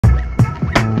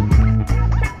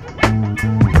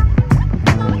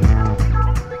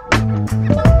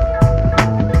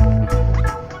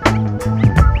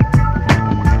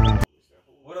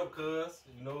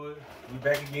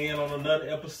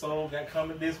episode got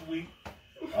coming this week.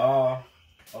 Of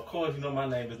course, you know my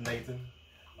name is Nathan.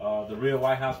 The Real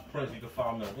White House Prince. You can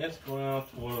follow me on Instagram,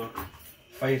 Twitter,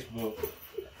 Facebook,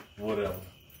 whatever.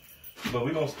 But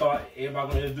we're gonna start.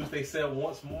 Everybody gonna introduce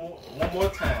themselves one more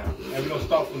time, and we're gonna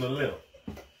start from the left.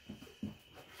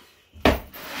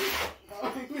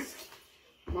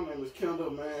 My name is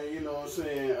Kendall, man. You know what I'm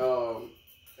saying?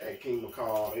 At King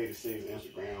McCall 86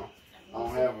 Instagram. I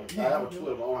have a Twitter, but I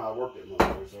don't know how to work that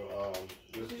motherfucker. So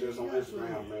just on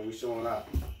Instagram, man. We showing out.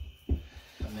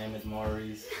 My name is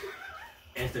Maurice.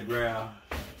 Instagram,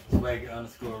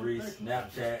 swagger_Reese.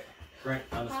 Snapchat,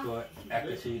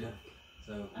 Frank_Akashita.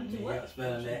 So if you need help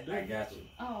spelling that, I got you.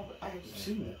 Oh, but I was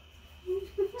shooting.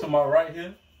 To my right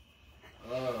here.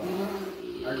 I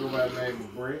go by the name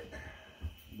of Brett,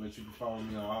 but you can follow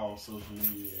me on all social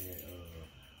media at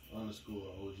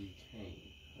 _OG Kane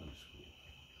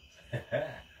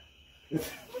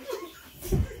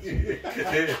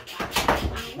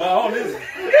But on this,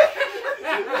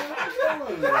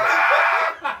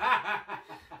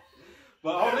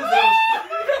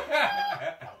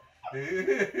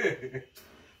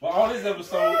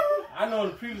 episode, I know in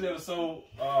the previous episode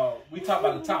we talked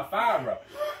about the top 5 rappers.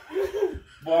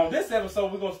 But on this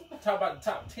episode, we're gonna talk about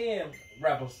the top 10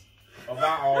 rappers of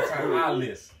our all-time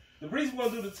list. The reason we're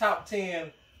gonna do the top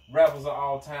 10 rappers of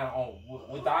all time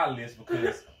with our list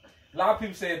because a lot of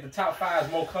people say the top 5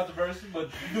 is more controversial, but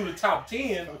you do the top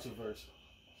 10.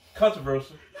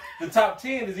 Controversial. The top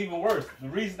 10 is even worse. The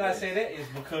reason I say that is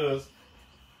because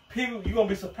you're gonna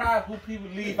be surprised who people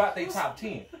leave out their top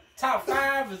 10. Top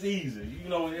 5 is easy. You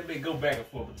know, it may go back and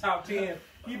forth. But top 10,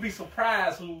 you'd be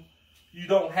surprised who you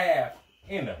don't have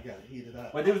in there. You gotta heat it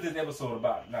up. But this was this episode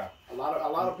about now. A lot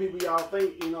of people y'all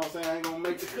think, you know what I'm saying, ain't gonna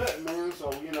make the cut, man.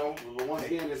 So, you know, but once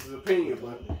again, this is opinion,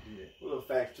 but a little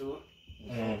facts to it.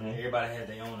 Mm-hmm. Everybody has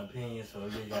their own opinion, so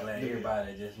you gotta let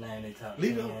everybody just name their top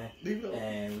 10.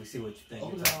 And we see what you think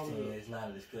your top 10 is. It's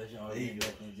not a discussion, or you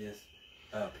reckon just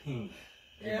opinion.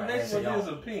 Yeah, that's what it is,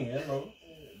 opinion. You know,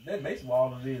 that makes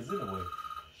all it is anyway.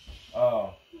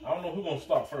 I don't know who's gonna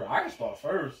start first. I can start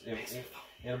first if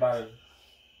anybody.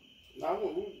 Nah, we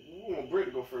want Brett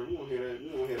to go first. We want to hear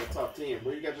that top 10.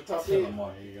 Bro, you got your top 10? You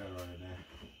got it right now.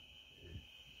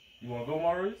 You want to go,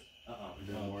 Maurice?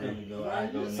 Don't worry.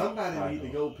 Somebody need to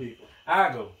go, people.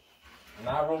 I go. And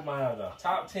I wrote mine down.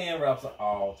 Top 10 raps of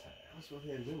all time. That's what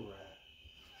they do,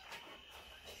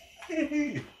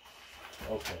 right?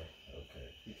 Okay.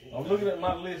 I'm looking at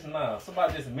my list now.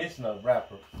 Somebody just mentioned a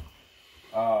rapper.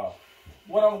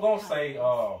 What I'm gonna say,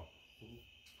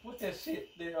 what's that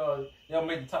shit that they'll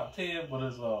make the top 10, but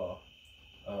it's what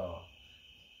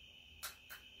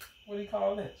do you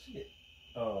call that shit?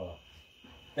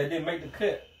 That didn't make the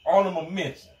cut. Honorable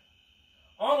mention.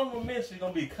 Honorable mention is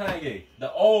gonna be Kanye,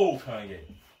 the old Kanye.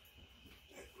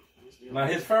 Now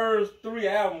his first 3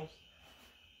 albums,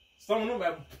 some of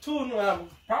them, 2 of them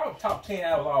albums, probably top 10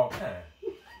 albums all time.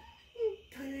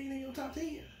 Kanye ain't in your top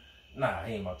 10. Nah,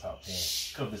 he ain't my top 10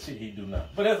 because the shit he do now.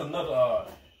 But there's another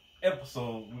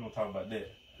episode we gonna talk about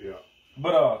that. Yeah.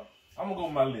 But I'm gonna go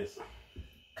with my list.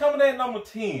 Coming in at number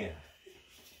 10,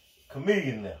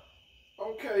 Chameleon now.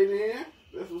 Okay then.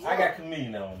 I got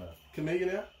Chameleon now on there.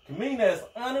 Chameleon now? Chameleon is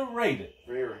underrated.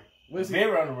 Very.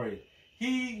 Very underrated.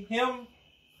 Him,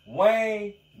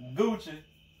 Wayne, Gucci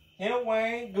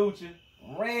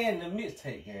ran the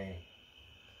mixtape game.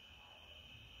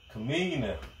 Chameleon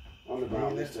now.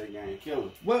 Underground mixtape game,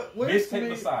 killing. Where's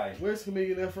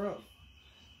Chameleon there from?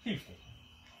 Houston.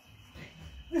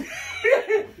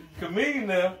 Chameleon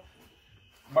now.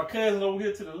 My cousin over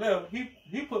here to the left, he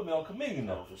put me on Chameleon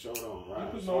now. For sure, right?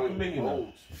 He put me on Chameleon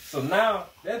now. So now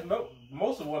that's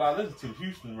most of what I listen to.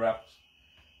 Houston rappers,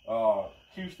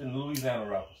 Houston, Louisiana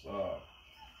rappers,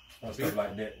 and stuff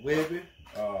like that. Webby,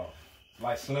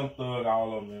 like Slim Thug,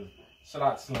 all of them. Shout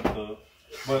out to Slim Thug.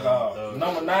 But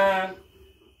number 9,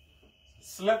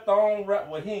 slept on rap.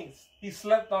 Well, he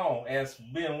slept on as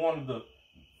being one of the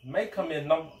may come in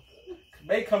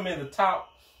the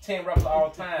top 10 rappers of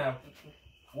all time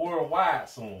worldwide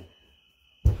soon.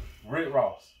 Rick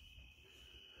Ross.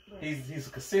 He's a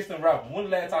consistent rapper. When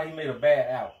the last time he made a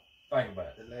bad album? Think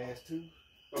about it. The last 2.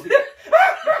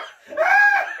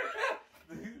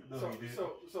 So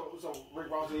Rick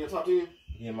Ross in your top 10?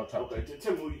 He in my top 10. Okay,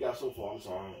 tell me who you got so far. I'm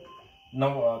sorry.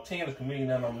 Number 10 is Chameleon,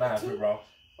 number 9 is Rick Ross.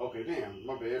 Okay, damn,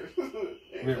 my bad.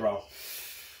 Rick Ross.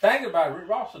 Thinking about it, Rick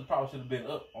Ross probably should have been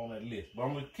up on that list, but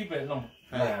I'm gonna keep it at number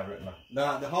 9 right now.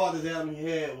 Now the hardest album he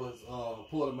had was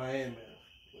Port of Miami.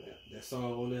 That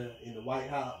song on there in the White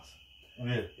House.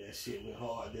 Yeah. That shit went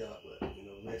hard there, but you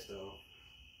know, the rest of them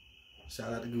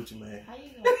Shout out to Gucci Man. How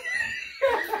you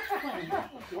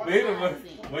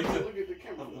Wait till Look at the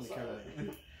camera.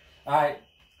 all right.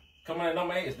 Coming in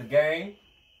number 8 is The Game.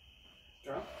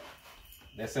 Okay.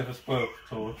 That's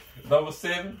self-explanatory. Number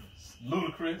 7,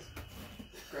 Ludacris.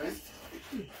 Okay.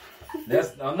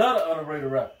 That's another underrated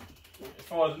rapper as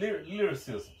far as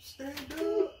lyricism. Stand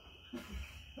up.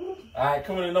 All right,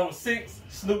 coming in number 6,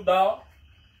 Snoop Dogg.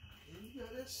 You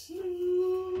got that Snoop.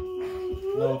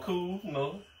 No cool,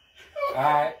 no. All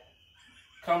right,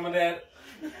 coming at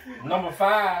number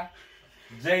 5,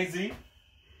 Jay-Z.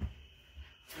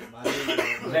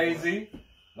 Jay-Z.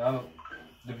 Now,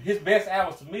 his best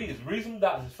albums to me is Reasonable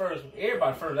Doubt. His first,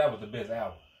 everybody's first album was the best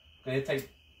album. They take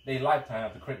their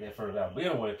lifetime to create that first album. But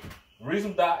anyway,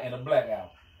 Reasonable Doubt and a Black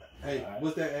album. Hey, right.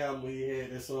 What's that album where he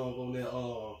had that song on there?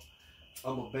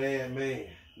 I'm a bad man.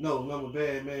 No, I'm a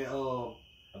bad man.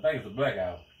 I think it's a Black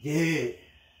album. Yeah.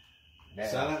 That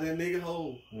Shout album. out that nigga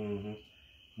Hole. Mm-hmm.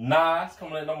 Nas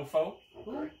coming in at number 4.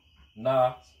 Okay.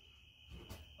 Nas.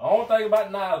 The only thing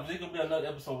about Nas, there's gonna be another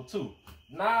episode too.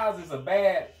 Nas is a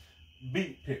bad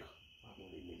beat picker.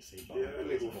 Yeah, that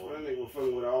nigga was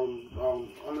fucking with all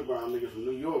underground niggas from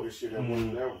New York and shit. That was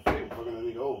fucking that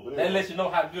nigga over. But That lets you know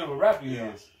how good of a rapper he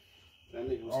is. That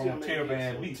nigga was On still terrible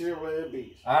ass making beats. terrible ass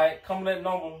beats. Alright, coming at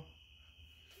number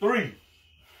 3.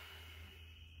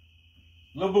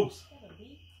 Lil Boots.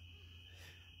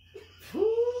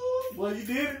 Well, you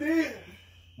did it then.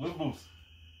 Lil Boots.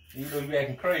 Even though you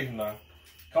acting crazy now.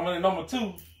 Coming at number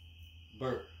 2,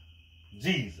 Bert.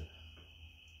 Jesus.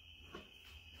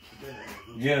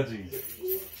 Yeah, Jesus.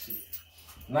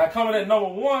 Now coming at number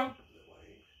 1,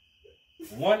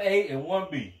 1A and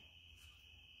 1B.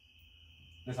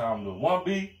 This how I'm doing.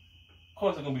 1B, of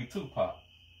course it's gonna be Tupac.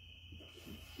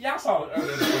 Y'all saw the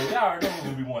earlier episode. Y'all already know it's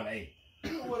gonna be 1A.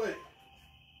 What ain't?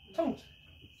 Told you.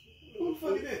 Who the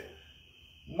fuck is that?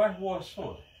 Nice boy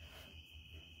short.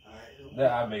 Alright.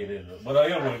 That I made it up. But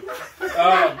anyway,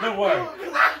 good one.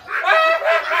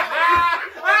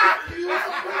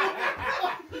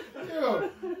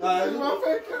 Alright, my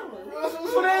fake camera.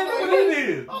 What that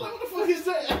is? What the fuck is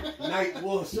that? Night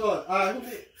Wolf Short. Alright, who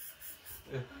did?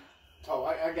 Oh,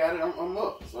 I got it. I'm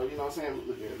up. So you know what I'm saying?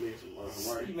 Look at me.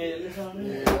 Some You made it on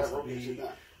Yeah, there? that wrote this shit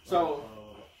down. So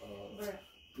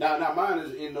now mine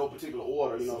is in no particular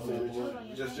order. You know what I'm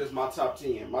saying? It's just my top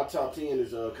 10. My top 10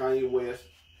 is Kanye West,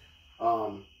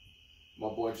 my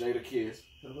boy Jada Kiss.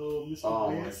 Hello,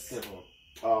 Mr. West. Step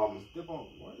on.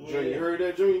 Junior, you heard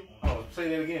that, Junior? Oh, say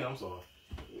that again. I'm sorry.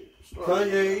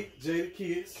 Kanye, Jada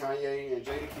Kids. Kanye and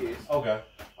Jada Kiss. Okay.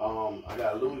 I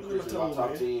got Ludacris in my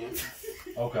top 10.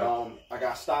 Okay. I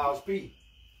got Styles P.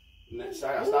 I got Ooh,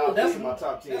 Styles that's P in my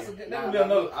top 10. that would be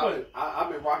another I've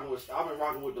been rocking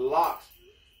with the Locks.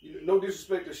 No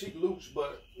disrespect to Sheik Luch,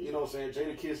 but you know what I'm saying,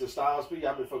 Jada Kiss and Styles P.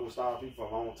 I've been fucking with Styles P for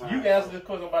a long time. You can answer this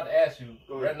question I'm about to ask you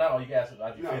right now, or you can answer it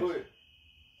after you No, go finish. ahead.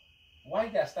 Why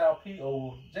you got Style P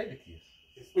over Jada Kiss?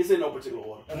 It's in no particular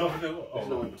order. No, particular. There's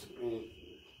no in particular.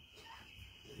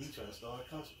 He trying to start a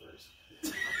controversy.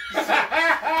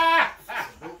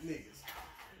 Both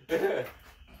niggas.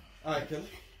 Alright, Kelly.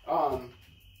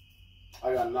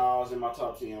 I got Nas in my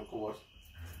top 10, of course.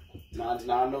 Now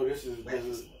I know this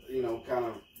is you know kind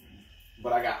of,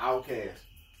 but I got Outkast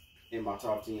in my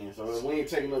top 10. So we ain't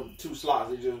taking up 2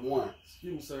 slots. It's just 1.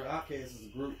 Excuse me, sir. Outkast is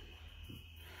a group.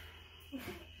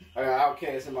 I got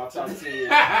Outkast in my top 10.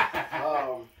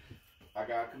 I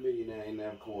got Chameleon in there,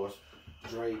 of course.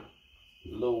 Drake,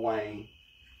 Lil Wayne,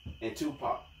 and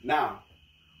Tupac. Now,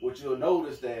 what you'll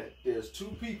notice that there's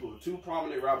 2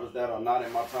 prominent rappers that are not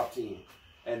in my top 10.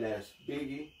 And that's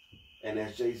Biggie and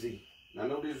that's Jay-Z. Now,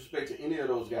 no disrespect to any of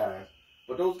those guys,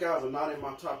 but those guys are not in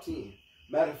my top 10.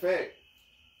 Matter of fact,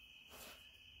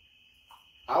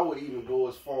 I would even go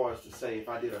as far as to say if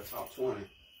I did a top 20,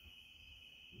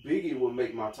 Biggie will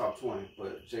make my top 20,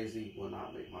 but Jay-Z will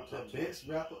not make my top 20. The best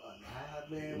rapper alive,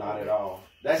 man. Not at all.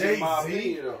 That's just my Jay-Z?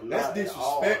 opinion, though. That's Not at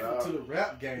disrespectful all, to the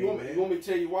rap game, you want man. me to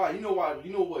tell you why? You know why?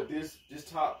 You know what this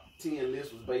top 10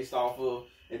 list was based off of?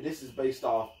 And this is based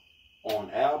off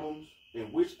on albums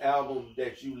and which album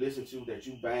that you listen to that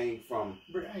you bang from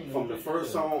the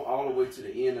first song all the way to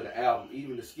the end of the album,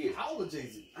 even the skits. How old is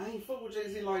Jay-Z? I ain't fuck with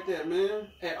Jay-Z like that, man,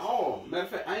 at all. Matter of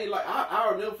fact, I ain't like.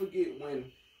 I'll never forget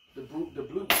when the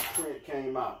Blueprint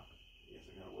came out. Yes,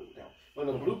 I gotta wait with that one. When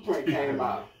the Blueprint came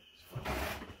out,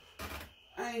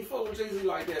 I ain't fuck with Jay-Z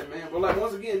like that, man. But like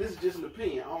once again, this is just an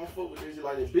opinion. I don't fuck with Jay-Z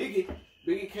like that.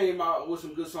 Biggie came out with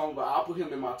some good songs, but I'll put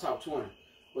him in my top 20.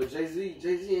 But Jay-Z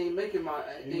ain't making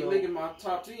my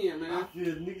top 10, man. I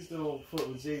feel niggas don't fuck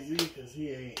with Jay-Z because he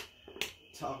ain't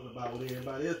talking about what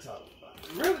everybody else talking about.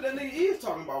 Really, that nigga is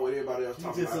talking about what everybody else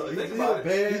talking about.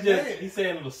 He's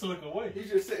saying it in a slicker way. He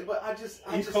just said, but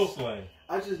East Coast slang.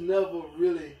 I just never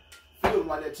really feel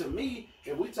like that. To me,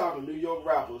 if we talking New York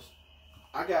rappers,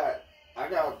 I got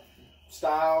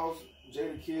Styles,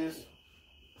 Jadakiss.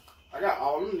 I got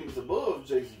all them niggas above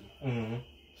Jay-Z. Mm-hmm.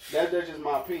 That's just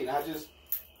my opinion.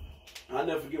 I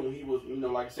never forget when he was,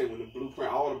 like I said, when the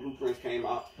blueprint, all the blueprints came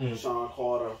out, Sean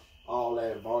Carter, all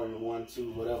that, volume 1,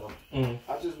 2, whatever.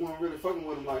 I just wasn't really fucking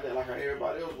with him like that, like how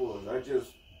everybody else was. That's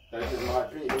just my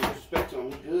opinion. No disrespect to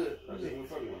him, he good. I just wasn't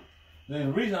fucking with him.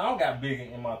 The reason I don't got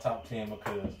Biggie in my top 10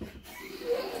 because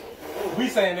we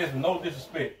saying this with no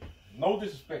disrespect. No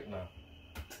disrespect now.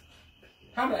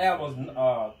 How many albums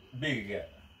Biggie got?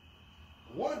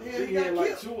 One here, he got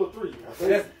like 2 or 3. I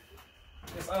think.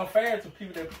 It's unfair to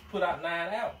people that put out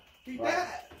 9 albums. He died.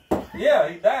 Yeah,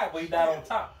 he died, but he died on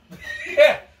top.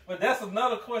 Yeah, but that's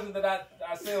another question that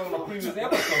I said on the previous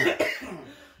episode.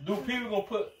 Are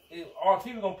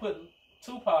people gonna put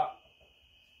Tupac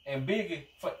and Biggie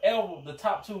forever the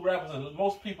top 2 rappers and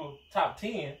most people top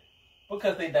 10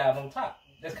 because they died on top?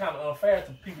 That's kind of unfair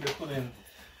to people that put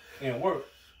in work.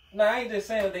 Now I ain't just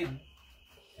saying they.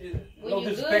 No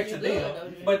disrespect to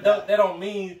them, but that don't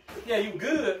mean you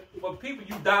good. But people,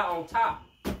 you die on top.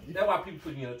 That's why people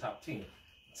put you in the top 10.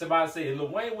 Somebody said Lil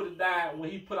Wayne would have died when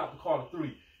he put out the Carter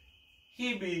 3.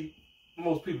 He'd be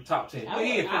most people top 10.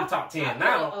 He ain't put the top 10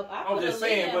 now. I'm just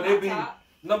saying, but it be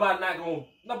nobody's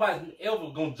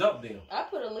ever gonna jump them. I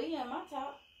put a Lee in my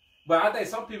top. But I think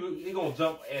some people they gonna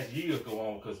jump as years go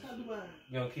on because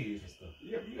young kids and stuff.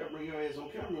 Yeah, you gotta bring your ass on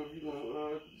camera if you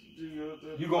gonna do your.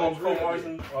 You going before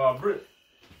Martin Britt?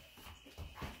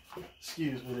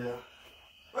 Excuse me there.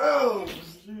 Oh,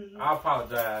 I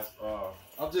apologize.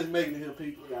 I'm just making it here,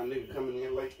 people. We got a nigga coming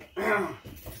in late.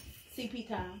 CP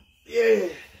time. Yeah.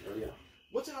 Oh, yeah.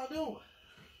 What y'all doing?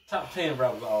 Top 10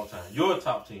 rappers of all time. Your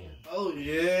top 10. Oh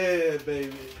yeah,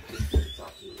 baby.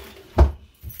 Top 10.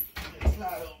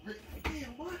 Slide over it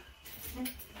again, boy.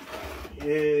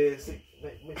 Yeah, see,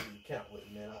 make sure you count with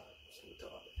me, man.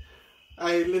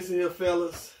 Hey, listen here,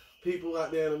 fellas. People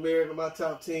out there in America, my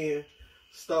top 10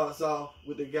 starts off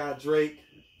with the guy Drake.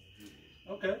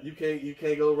 Okay. You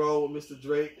can't go wrong with Mr.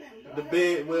 Drake. The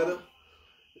bedwetter.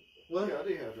 What? Yeah, I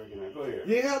did have Drake in there. Go ahead.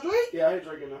 You have Drake? Yeah, I had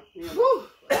Drake in there. Yeah. Woo.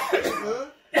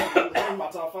 That's my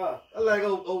top 5. I like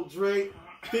old Drake,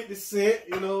 50 Cent,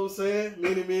 you know what I'm saying?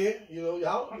 Many Men, you know,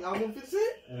 y'all want 50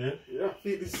 Cent? Yeah.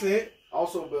 50 Cent.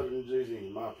 Also better than Jay-Z,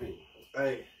 in my opinion.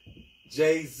 Hey,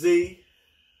 Jay-Z,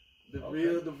 the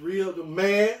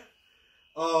man.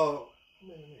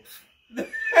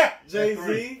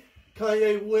 Jay-Z,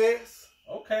 Kanye West.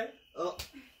 Okay. Damn,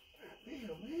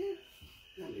 man.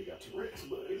 That nigga got Tourette's,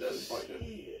 but he doesn't fight that.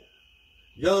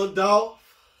 Young Dolph.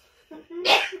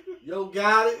 Yo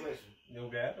got it. You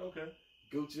got it? Okay.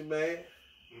 Gucci Man.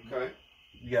 Okay.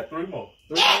 You got 3 more.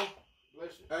 3 more.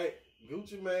 Bless you. Hey,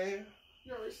 Gucci Man.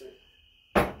 You already said.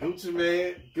 Gucci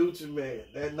Man.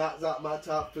 That knocks out my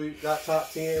top 3,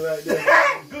 top 10 right there.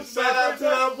 Shout out to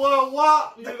that boy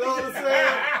Wop. You know what I'm saying?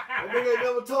 That nigga ain't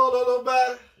never told on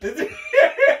nobody.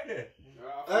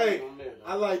 Hey,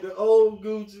 I like the old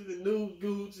Gucci, the new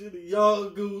Gucci, the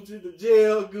young Gucci, the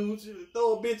jail Gucci, the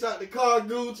throw a bitch out the car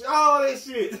Gucci, all that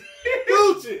shit.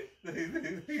 Gucci.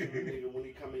 Nigga, when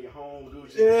he come in your home,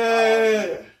 Gucci.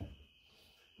 Yeah.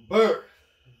 Bert.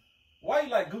 Why you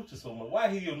like Gucci so much? Why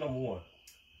he your number 1?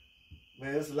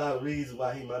 Man, there's a lot of reasons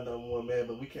why he my number 1, man,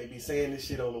 but we can't be saying this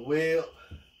shit on the web.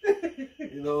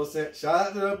 You know what I'm saying? Shout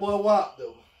out to that boy Wop,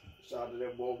 though. Shout out to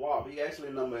that boy Wop. He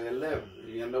actually number 11.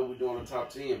 I know we're doing the top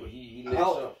 10, but he next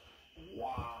up.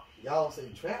 Wow. Y'all say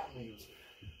trap music.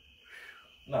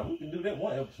 No, we can do that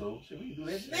one episode. Shit, we can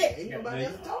do that. Yeah, ain't nobody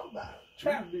else talk about it.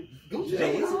 Trap. Gucci.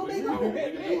 Yeah, That's all they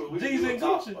know. G's and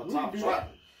Gucci. A top trap.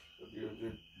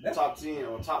 Top 10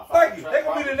 or top 5. Thank you. They're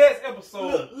going to be the next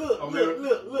episode. Look.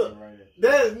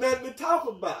 There's nothing to talk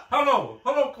about. Hold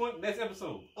on, Quint. Next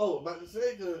episode. Oh, about to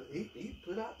say, because he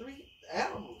put out 3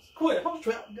 albums. Quit.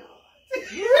 Trap God.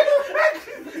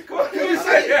 What can you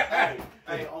say?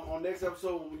 Hey, on next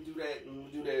episode when we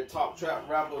do that top trap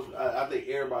rappers, I think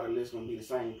everybody list gonna be the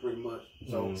same pretty much.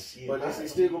 So, but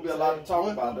it's still gonna be a lot to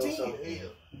talk about though. So,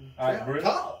 all right, Britt.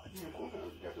 got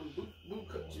them boot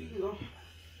cut cheese, you know.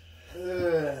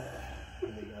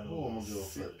 Who I'm gonna go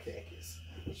for? Khakis.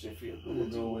 Shit feel I'm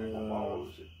good. gonna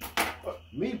go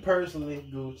me personally,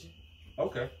 Gucci.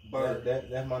 Okay. But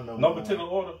that's my number. No particular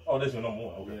order? Oh, that's your number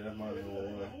 1. Okay. Yeah, that's my number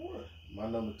 1. My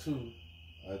number 2,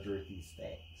 I drink these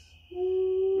stacks.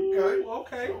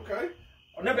 Okay.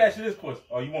 Let me ask you this question.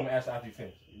 Or you want me to ask after you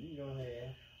finish? You go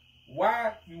ahead.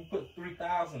 Why you put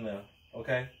 3,000 there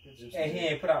Okay, and he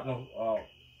ain't put out no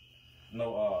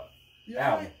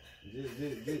album.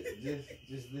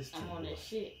 Just listen. I'm on that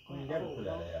shit. You gotta put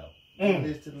out that album.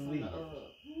 Listen to the lead.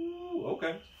 Ooh,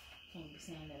 okay. Can't be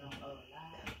saying that on live.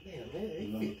 Damn,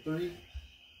 man. Number 3.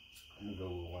 I'm gonna go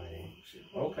with Wayne.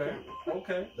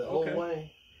 Okay. The old Wayne.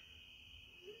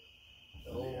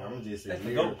 I'm gonna just say That's the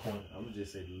lyric. GOAT corner. I'm gonna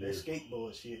just say the That lyric.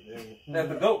 skateboard shit, man. That's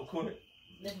the GOAT corner.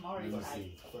 Let Mari Let me fight.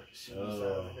 see. Fucking shit.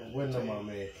 What number I'm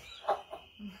at?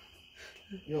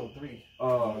 You on 3.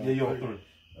 Yeah, you on 3.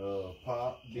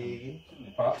 Pop, Biggie.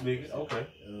 Pop, Biggie. Okay,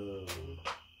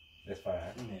 that's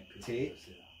fine. Ted.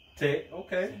 Ted.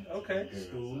 Okay.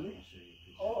 Schoolie.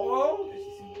 Oh.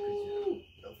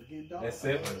 Don't forget dog. That's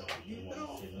 7.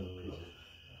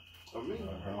 I mean,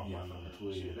 My number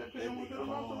 12. shit, that band was good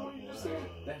about the one you just said.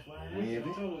 That's why Webby.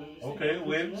 Okay,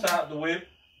 Webb. Shout out to Webb.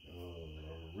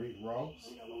 Rick Ross.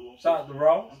 Shout out to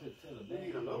Ross.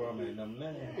 Where I'm at number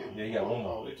 9. Yeah, you got one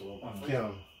more.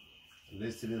 Kim.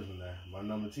 Listen to this one now. My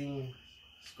number 10,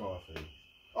 Scarface.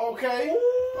 Okay.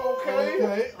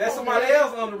 That's somebody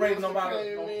else underrated. Nobody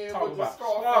Okay, don't man, talk with the about.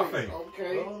 Scarface. Scarface.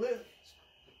 Okay.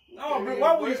 No, bro,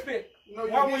 why would you pick? No,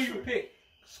 Why would you pick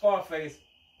Scarface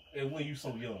and when you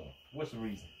so young? What's the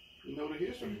reason? You know the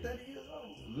history. 30 years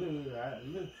old.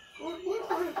 Look What?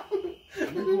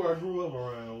 who I grew up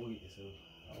around with. So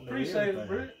I know Appreciate it,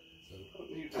 everything.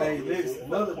 bro. Hey, listen,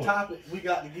 another topic we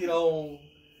got to get on.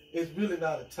 It's really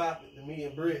not a topic to me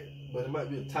and Britt, but it might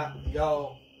be a topic to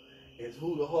y'all. Is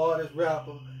who the hardest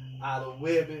rapper out of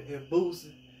Webby and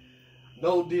Boosie.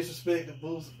 No disrespect to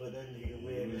Boosie, but that nigga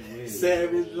Webby.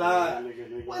 Savage lie.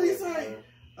 What he say?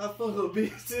 I fuck a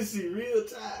bitch since he real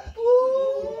tired.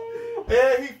 Ooh.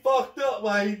 And he fucked up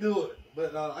while he do it.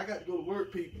 But I got to go to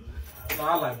work, people. No,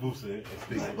 I like Boosie.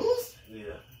 Like Boosie? Yeah.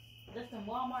 That's some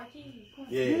Walmart cheese.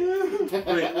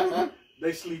 Yeah.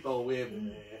 They sleep on Webby,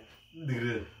 man.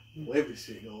 Good. Webby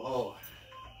shit go hard.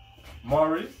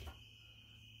 Maurice.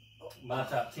 My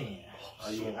top 10.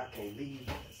 Oh, shit, I can't leave.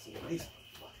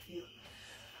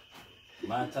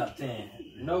 My top 10.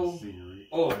 No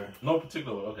order. No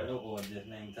particular order. Okay. No order. Just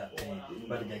name top 10.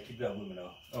 But you gotta keep up with me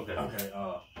though. Okay. Okay.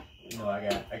 You know I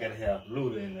gotta have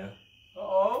Luda in there.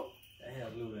 Oh. I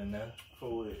have Luda in there.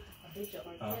 For it. A bitch up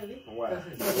right there. Why? That's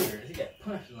his words. He got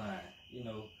punchline. You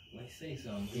know when he say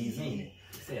something, he mean it.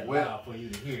 He say it Well, loud for you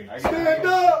to hear. Stand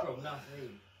up!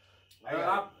 A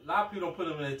lot of people don't put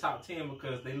him in the top 10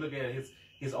 because they look at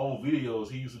his old videos.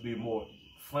 He used to be a more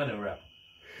funny rapper.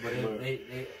 But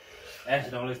they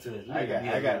actually don't listen to his lyrics.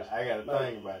 I got a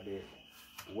thing about that.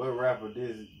 What rapper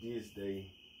this day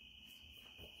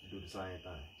do the same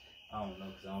thing? I don't know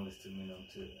because I don't listen to many of them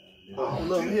too. I don't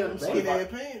love him. Skinny ass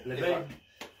pants. The baby.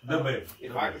 The baby.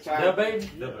 If I could chime The baby.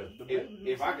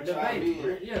 if I could The chime baby.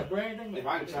 in, Yeah, bro, anything. if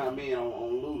I could chime in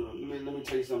on Luda, let me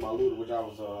tell you something about Luda, which I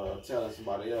was telling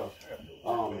somebody else.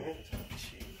 About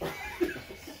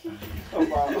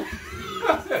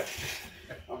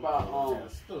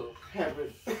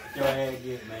having Your ass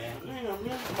get, man.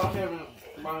 about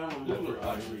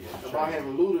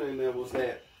having Luda in there was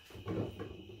that.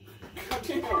 God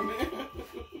damn, man.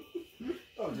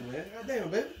 Oh, man. God damn,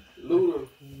 baby.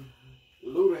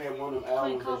 Luda had one of them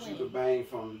albums that you could bang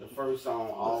from the first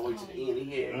song all the way to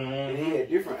the end. He had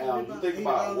different albums. You think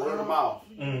about Word of Mouth.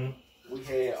 We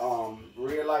had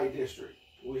Red Light District.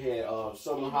 We had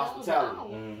Southern Hospitality. I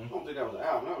don't think that was an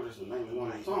album. That was just the name of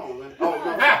one of the songs, man. Oh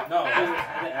no,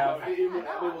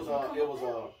 it was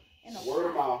Word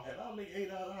of Mouth.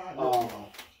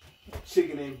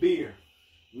 Chicken and Beer.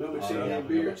 Remember Chicken and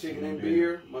Beer? Chicken and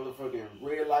Beer. Motherfucking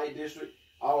Red Light District.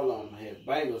 All of them had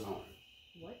bangers on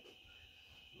it. What?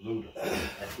 Luda.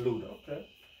 That's Luda. Okay.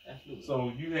 That's Luda.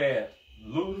 So you had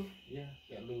Luda. Yeah,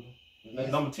 Luda.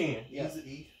 Number 10. Yeah.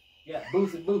 Yeah,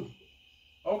 Boosie Boo.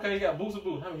 Okay, you got Boosie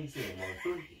Boo. How many he said, man?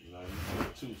 3? No,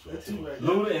 you said 2.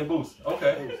 Luda and Boosie.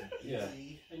 Okay. Yeah.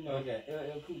 You know, I got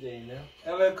LL Cool J in there.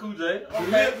 LL Cool J.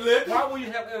 Okay. Why would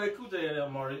you have LL Cool J in there,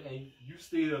 Marty? And you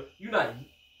still young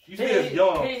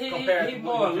compared to he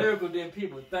more lyrical than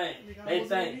people think. They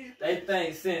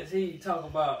think since he talk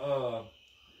about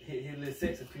his little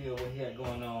sex appeal, what he had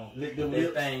going on, they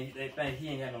think he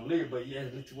ain't got no lyric, but you have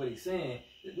to look to what he's saying.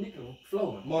 The nigga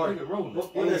flowing, nigga rolling.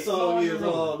 What that song is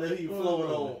that he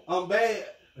flowing on? I'm bad.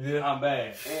 Yeah, I'm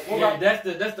bad. Yeah, that's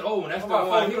the old one. That's the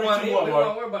one. He wasn't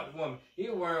worried about the woman. He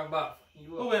worried about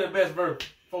who had the best verse?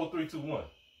 4, 3, 2, 1.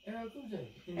 LL Cool J.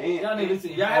 Y'all need to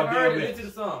listen. Y'all haven't heard it? Listen to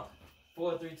the song.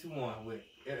 4, 3, 2, 1 with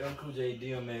LL Cool J,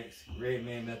 DMX,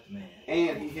 Redman, Method Man.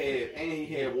 And he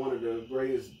had one of the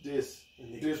greatest diss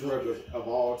records of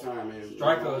all time. And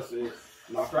Strike Us.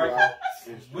 Strike.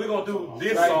 We're gonna do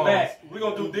this Strike song. back. We're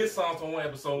gonna do this song on one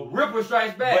episode. Ripper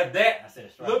strikes back. But that, I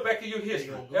said strike look back. back at your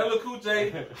history. LL Cool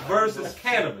J versus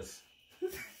Cannabis.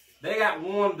 They got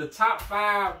one of the top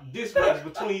 5 diss raps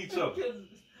between each other.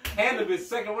 Cannabis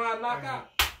second round knockout.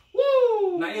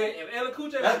 Woo! Now if LL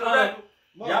Cool J was the rapper,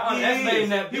 y'all underestimating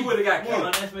that beat. He would have got Y'all killed.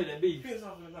 underestimating that beat. Finish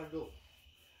off and I go.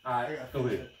 Alright, go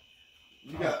ahead.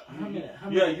 You got. How many?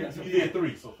 Yeah, you did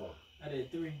 3 so far. I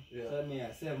did 3. Yeah. So that means I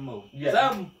got 7 more. Yeah.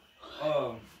 7.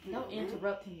 Don't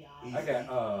interrupt him, y'all. I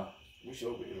got We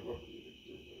should be interrupting.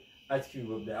 Ice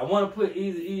Cube up there. I want to put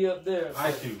Easy E up there.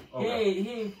 Ice Cube. Okay. He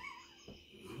ain't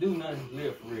do nothing to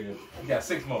live for real. You got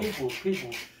 6 more. People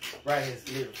write his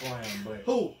lyrics for him, but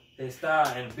Who? his style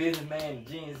and the businessman,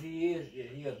 the genius he is, yeah,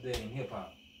 he up there in hip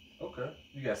hop. Okay.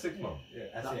 You got 6 more. Yeah,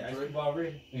 I Dr. said Ice Dre. Cube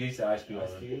already. Yeah, you said Ice Cube Ice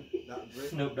already. Cube. Dr. Dre.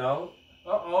 Snoop Dogg.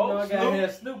 Uh-oh. You know, I got here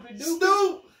Snoopy Doo.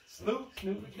 Snoop. Snoop.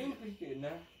 Snoopy Doopy.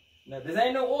 Now, this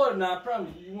ain't no order now, I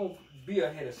promise you. You won't be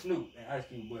ahead of Snoop and Ice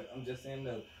Cube, but I'm just saying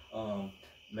the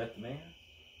Method Man.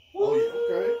 Oh,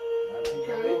 yeah. Okay.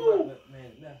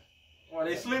 Man, nah. Oh,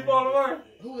 they sleep on the word?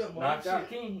 Who that boy? Knockout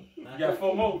King. You got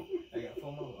 4 more. I got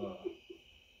 4 more.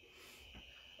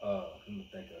 Let me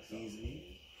think of something.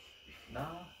 Easy. Nah,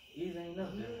 Easy ain't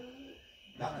up there.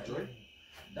 Dr. Dre.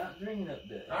 Dr. Dre ain't up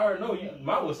there. I already know. You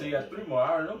might well say you got 3 more.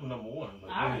 I already know who number 1. But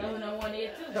I yeah. remember no one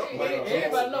there too. Everybody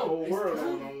know. The whole world It's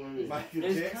don't time. know when Michael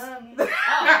It's Jackson. time.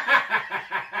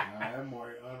 That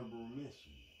more honorable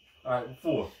mention. Alright,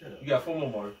 4. Shut up. You got 4 more,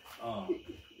 Mark.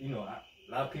 You know, a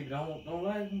lot of people don't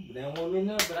like me, but they don't want me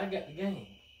enough, but I got the game.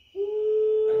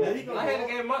 Yeah, he I had a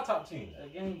game in my top 10. A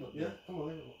game up Yeah, there. come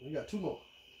on. You got 2 more.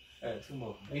 I got 2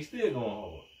 more. He's still going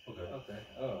hard. Okay. Okay.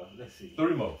 Let's see.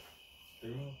 3 more.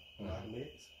 3 more.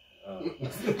 Next.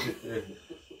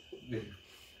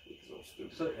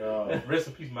 Rest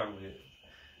in peace, Michael Head.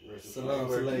 Salam,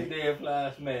 Two salam. dead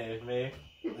fly smash, man.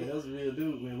 Man, that's a real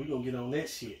dude, man. We gonna get on that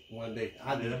shit one day.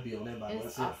 I need to be on that by It's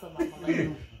myself. awesome. I'm like,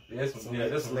 That's some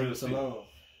real shit. Salam.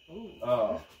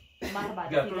 Mike about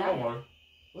You got to 3 speak more, out. Mark.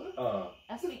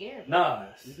 I speak Arabic.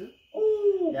 Nas. You good?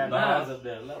 Ooh, Got Nas. Nas up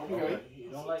there. A lot of people Okay.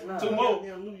 don't like Nas. 2 more.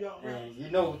 Goddamn New York rap. And you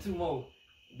know 2 more.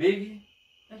 Biggie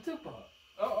and Tupac.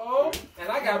 Uh-oh. And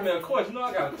I got me a question. You know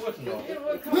I got a question on. Yeah,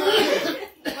 well, come on.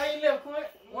 Why you left, Quint?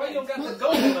 Why you don't got the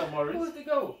gold on that, Maurice? Who's the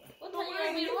goat? What time you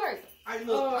want me to work? Hey,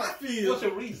 look, I feel. What's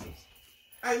your reasons?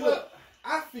 Hey, look,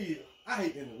 I feel. I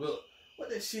hate to interrupt. What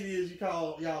that shit is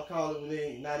y'all call it when they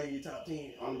ain't not in your top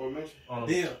 10? Honorable mention.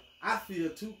 Then I feel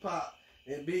Tupac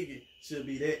and Biggie should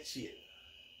be that shit.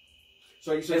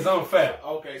 So you It's unfair.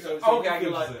 Okay, so Okay, I you get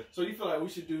feel what like you're saying. so you feel like we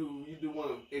should do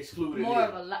one excluded. More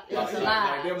of a lot. It's like, a like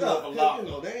lie. them Look, more of a lot. you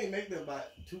know, they ain't make them about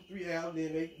 2-3 albums,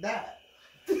 then they died.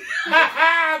 Big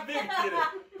kid.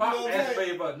 Pop You know what I'm asked saying?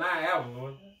 me about 9 albums,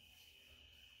 man.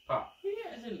 Pop. He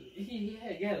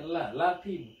had got a lot. A lot of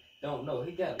people don't know.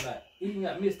 He got a lot. He even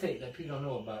got mistakes that people don't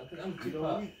know about. Cause I'm a You know Tupac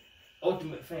what I mean?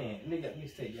 ultimate fan. And they got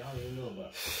mistakes y'all don't even know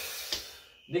about.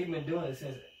 Nigga been doing it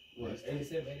since what?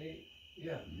 87, 88?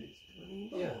 Yeah.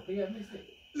 Yeah. He got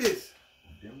mistakes. Listen,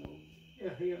 Yeah,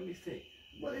 he got mistakes.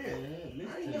 what is it? I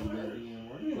ain't never heard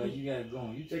it. Well, you gotta go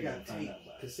on YouTube They got and find tape, out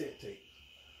about it. cassette tape.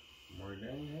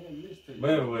 But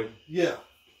anyway, Yeah.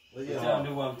 But But yeah. y'all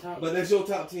know what I'm talking But about. that's your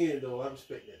top 10 though. I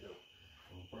respect that though.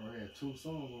 Probably had 2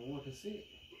 songs on 1 cassette.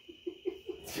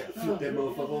 Flip that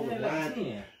motherfucker over Yeah, like blind.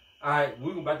 10. alright,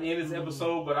 we're about to end this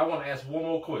episode, but I want to ask one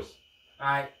more question.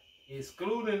 Alright,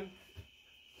 excluding.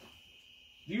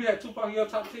 Do you have Tupac in your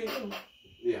top 10 too?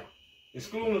 Yeah.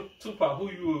 Excluding Tupac,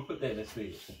 who you would put that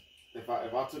instead? If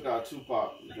I took out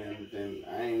Tupac, then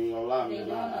I ain't even gonna lie, man.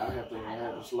 I have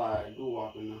to slide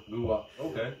Guwap in there. Luwak.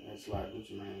 Okay. And slide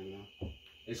Gucci Man in there.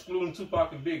 Excluding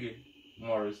Tupac and Biggie,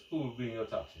 Morris, who would be in your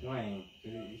top 10? Dwayne,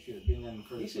 he should have been in the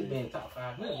first He should be place. in top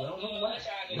 5. Man, I don't know why.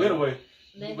 But anyway,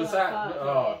 They besides,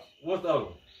 what's the other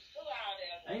one?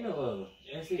 Ain't no other.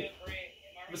 That's it.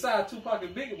 Besides Tupac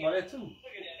and Biggie, boy, that too.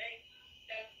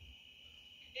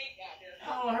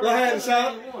 Go ahead,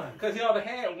 Sean. Because he already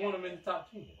had one of them in the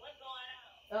top 10.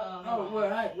 Oh, well,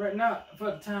 right now,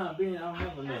 for the time being, I don't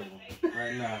have another one.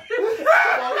 Right now.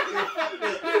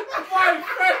 Why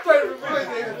frustrated with me?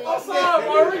 I'm sorry,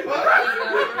 Maurice.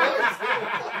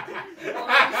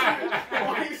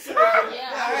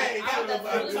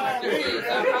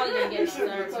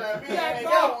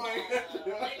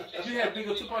 You had Biggie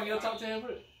or Tupac in your top 10,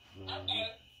 bro?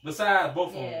 Besides both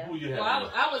of them, Yeah. who you had?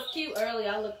 Well, I was cute early.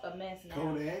 I look a mess now.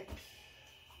 Kodak.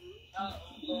 Oh,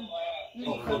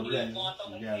 Kodak. You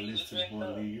gotta listen to the boy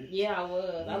Leader. Yeah, I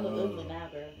was. I look ugly now,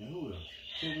 girl. And who else?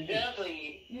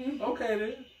 Okay,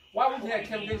 then. Why would you have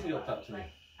Kevin Gates in your top 10?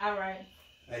 All right.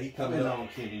 Hey, he Coming coming on on.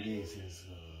 Kevin Gates is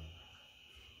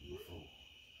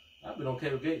I've been on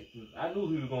Kevin Gates. I knew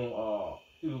he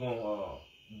was gonna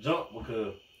jump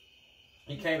because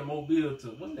he came to Mobile to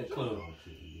what's that club?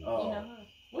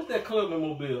 What's that club in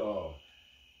Mobile?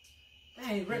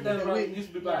 Dang, right down the road. Used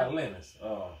to be by Atlantis.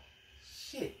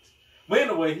 Shit. But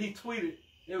anyway, he tweeted.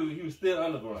 He was still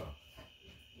underground,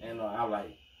 and I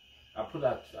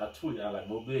tweeted. I like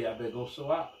Mobile. I better go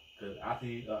show out because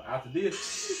after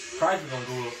this, price is gonna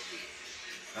go up.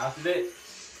 After that,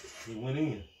 he went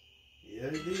in. Yeah,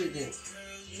 he did then.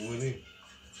 He went in.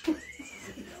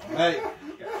 Hey,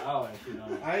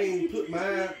 I ain't put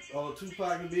mine on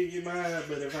Tupac and Biggie mine,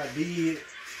 but if I did,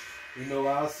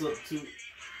 I'll substitute,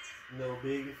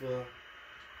 Biggie for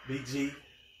BG.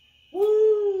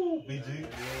 Woo! BG.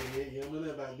 Yeah, you don't know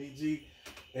that about BG.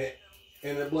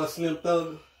 And that boy Slim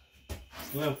Thugger.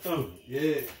 Slim Thugger.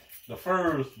 Yeah. The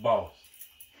first boss.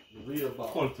 The real boss.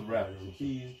 According to rappers.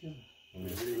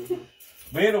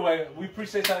 But anyway, we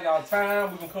appreciate y'all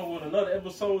time. We're going to come with another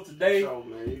episode today. So,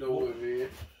 man, you know what, man.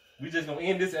 We just going to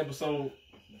end this episode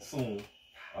soon.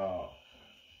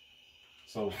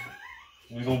 So,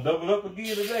 we're going to double up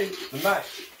again tonight.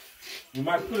 We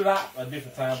might put it out a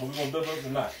different time, but we're going to double up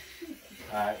tonight.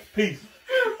 All right, peace.